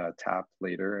could tap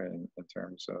later in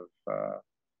terms of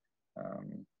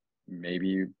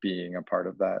maybe being a part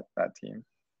of that team?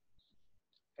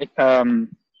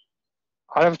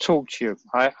 I'll have talked to you.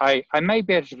 I may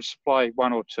be able to supply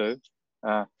one or two.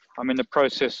 I'm in the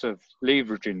process of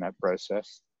leveraging that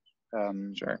process.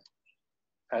 Sure.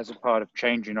 As a part of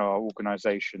changing our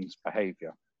organization's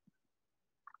behavior.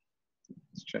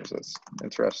 Let's change this.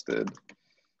 Interested.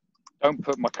 Don't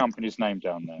put my company's name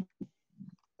down there.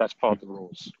 That's part of the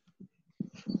rules.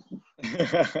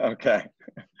 Okay.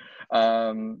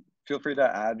 Feel free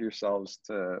to add yourselves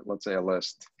to, let's say, a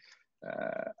list.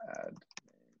 Add.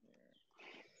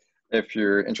 If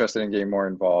you're interested in getting more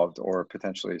involved or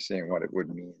potentially seeing what it would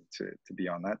mean to be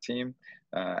on that team.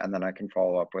 And then I can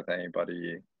follow up with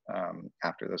anybody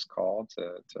after this call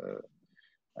to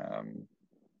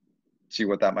see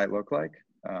what that might look like.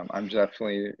 I'm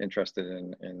definitely interested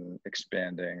in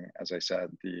expanding, as I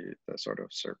said, the sort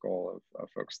of circle of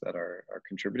folks that are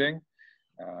contributing.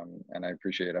 And I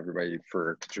appreciate everybody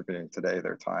for contributing today,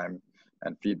 their time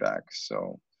and feedback.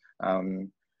 So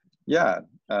yeah,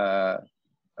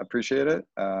 appreciate it.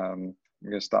 I'm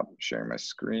gonna stop sharing my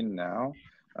screen now.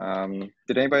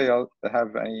 Did anybody else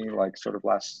have any like sort of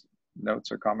last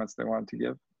notes or comments they wanted to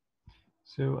give?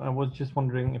 So I was just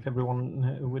wondering if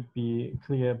everyone would be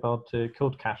clear about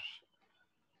code cache.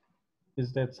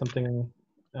 Is that something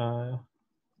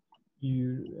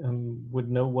you would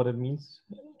know what it means?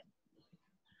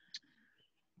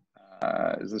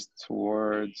 Is this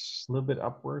towards a little bit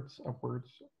upwards?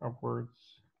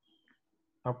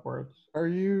 Are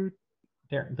you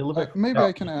there? Deliver. Maybe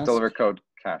I can ask. Deliver code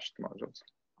cached modules.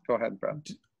 Go ahead, Brad.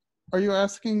 Are you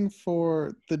asking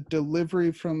for the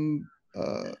delivery from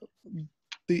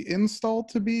the install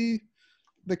to be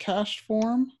the cache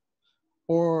form,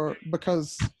 or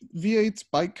because V8's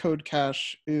bytecode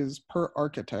cache is per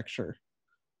architecture,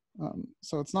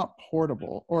 so it's not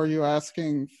portable? Or are you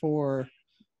asking for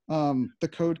the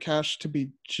code cache to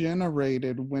be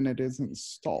generated when it is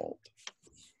installed?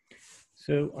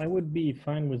 So I would be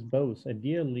fine with both.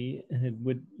 Ideally, it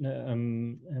would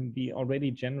be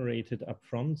already generated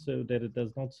upfront so that it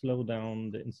does not slow down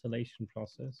the installation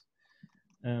process.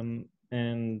 And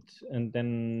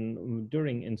then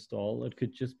during install, it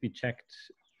could just be checked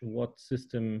what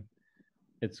system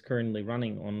it's currently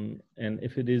running on and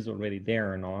if it is already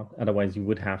there or not. Otherwise, you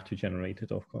would have to generate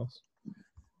it, of course.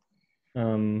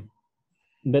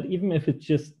 But even if it's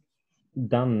just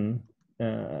done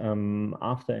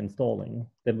after installing,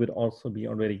 that would also be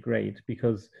already great,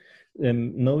 because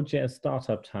Node.js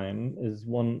startup time is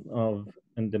one of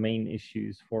the main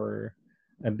issues for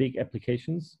big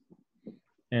applications.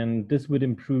 And this would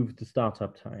improve the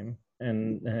startup time.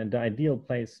 And the ideal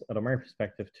place, out of my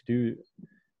perspective, to do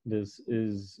this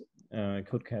is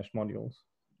code cache modules.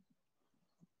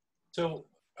 So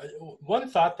one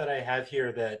thought that I have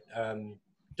here that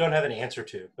don't have an answer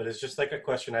to, but it's just like a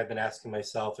question I've been asking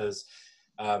myself is,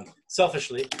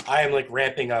 selfishly, I am like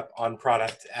ramping up on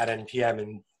product at NPM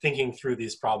and thinking through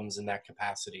these problems in that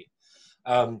capacity.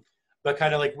 But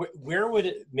kind of like, where would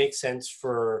it make sense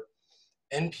for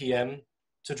NPM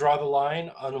to draw the line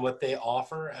on what they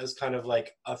offer as kind of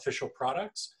like official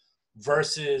products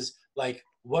versus like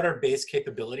what are base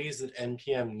capabilities that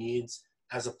NPM needs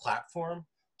as a platform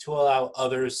to allow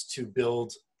others to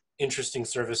build interesting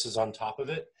services on top of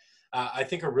it? I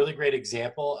think a really great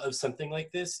example of something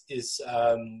like this is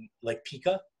like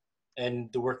Pika and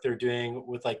the work they're doing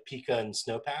with like Pika and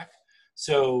Snowpack.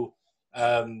 So,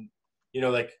 you know,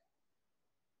 like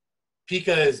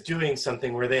Pika is doing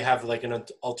something where they have like an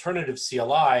alternative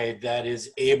CLI that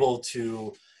is able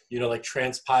to, you know, like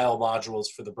transpile modules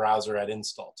for the browser at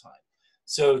install time.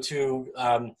 So to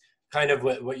kind of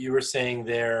what you were saying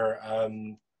there,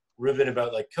 Ruben,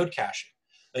 about like code caching,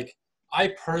 like I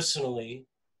personally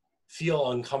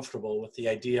feel uncomfortable with the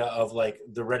idea of like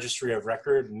the registry of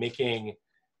record making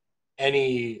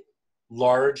any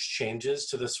large changes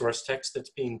to the source text that's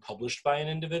being published by an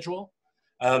individual.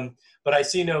 But I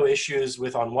see no issues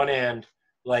with, on one hand,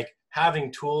 like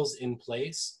having tools in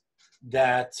place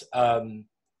that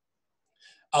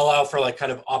allow for like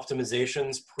kind of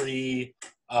optimizations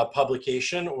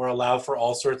pre-publication, or allow for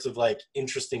all sorts of like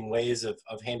interesting ways of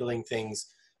handling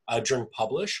things during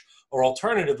publish, or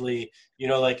alternatively, you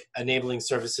know, like enabling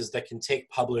services that can take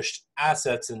published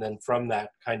assets and then from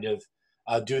that kind of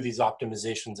do these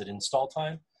optimizations at install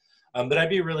time. But I'd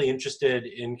be really interested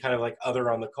in kind of like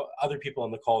other people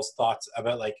on the call's thoughts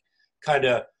about like kind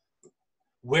of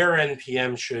where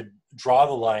NPM should draw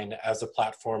the line as a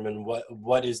platform and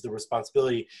what is the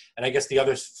responsibility. And I guess the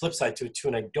other flip side to it too,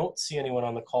 and I don't see anyone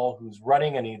on the call who's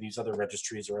running any of these other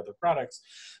registries or other products,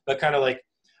 but kind of like,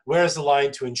 where's the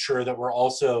line to ensure that we're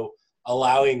also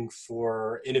allowing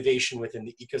for innovation within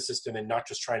the ecosystem and not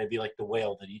just trying to be like the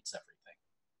whale that eats everything?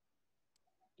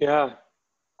 Yeah,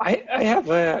 I have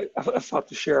a thought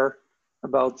to share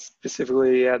about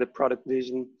specifically the product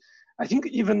vision. I think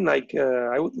even like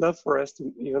I would love for us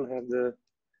to even have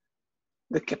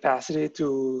the capacity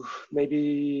to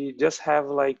maybe just have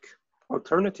like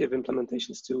alternative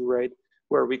implementations too, right?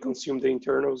 Where we consume the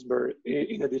internals but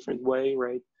in a different way,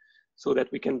 right? So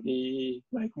that we can be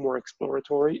like more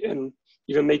exploratory and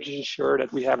even making sure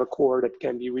that we have a core that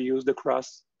can be reused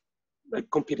across like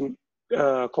competing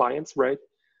clients, right?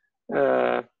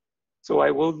 So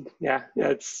I will, yeah,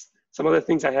 it's some of the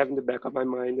things I have in the back of my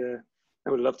mind. I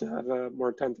would love to have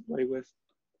more time to play with.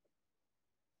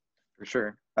 For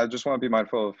sure. I just want to be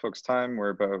mindful of folks' time.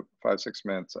 We're about 5-6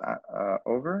 minutes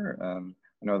over, and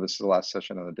I know this is the last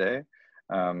session of the day.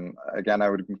 Again, I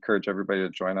would encourage everybody to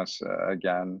join us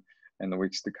again in the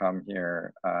weeks to come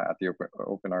here at the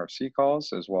Open RFC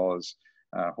calls, as well as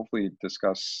hopefully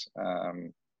discuss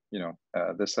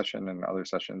this session and other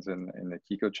sessions in the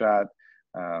Kiko chat,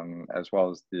 as well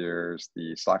as there's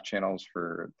the Slack channels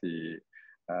for the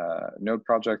Node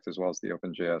project, as well as the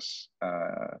Open JS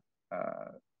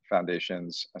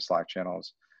Foundation's Slack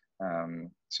channels.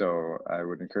 So I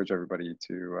would encourage everybody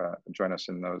to join us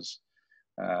in those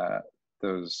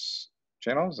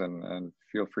channels, and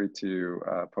feel free to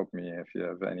poke me if you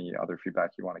have any other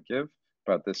feedback you want to give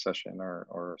about this session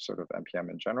or sort of NPM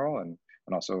in general, and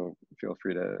also feel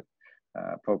free to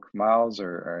poke Miles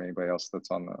or anybody else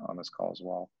that's on this call as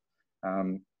well.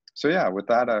 So yeah, with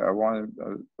that, I want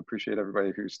to appreciate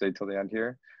everybody who stayed till the end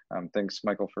here. Thanks,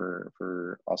 Michael,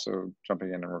 for also jumping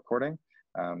in and recording.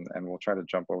 And we'll try to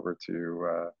jump over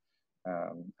to,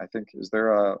 I think, is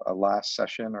there a last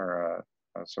session or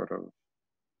a sort of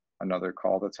another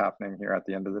call that's happening here at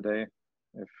the end of the day?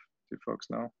 Do folks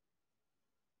know?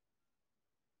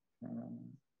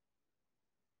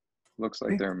 Looks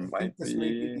like there might be. This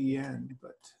may be the end,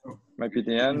 but might be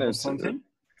the end. It's something.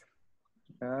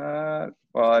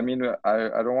 Well, I mean, I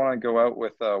don't want to go out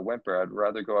with a whimper. I'd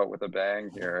rather go out with a bang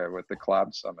here with the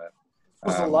Collab Summit. It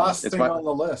was the last thing on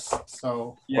the list,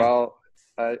 so. Yeah. Well,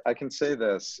 I can say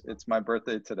this. It's my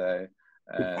birthday today.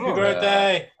 And, Happy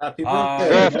birthday! Happy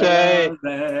birthday!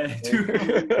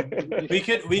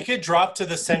 we could drop to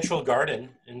the Central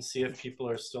Garden and see if people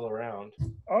are still around.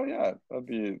 Oh yeah, that'd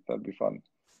be fun.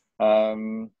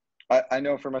 I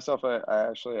know for myself, I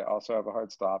actually also have a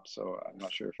hard stop, so I'm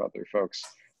not sure if other folks.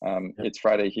 It's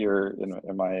Friday here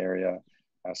in my area,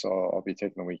 so I'll be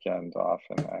taking the weekend off,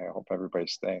 and I hope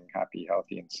everybody's staying happy,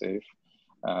 healthy, and safe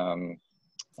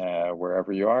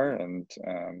wherever you are. And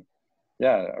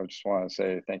yeah, I just want to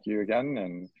say thank you again,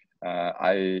 and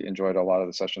I enjoyed a lot of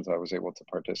the sessions I was able to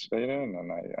participate in,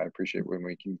 and I appreciate when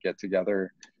we can get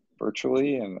together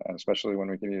virtually, and especially when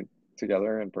we can get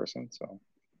together in person. So.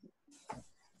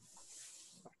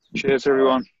 Cheers,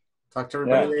 everyone. Talk to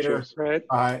everybody later. Cheers. Right.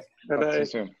 Bye. Bye-bye.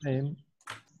 See you soon.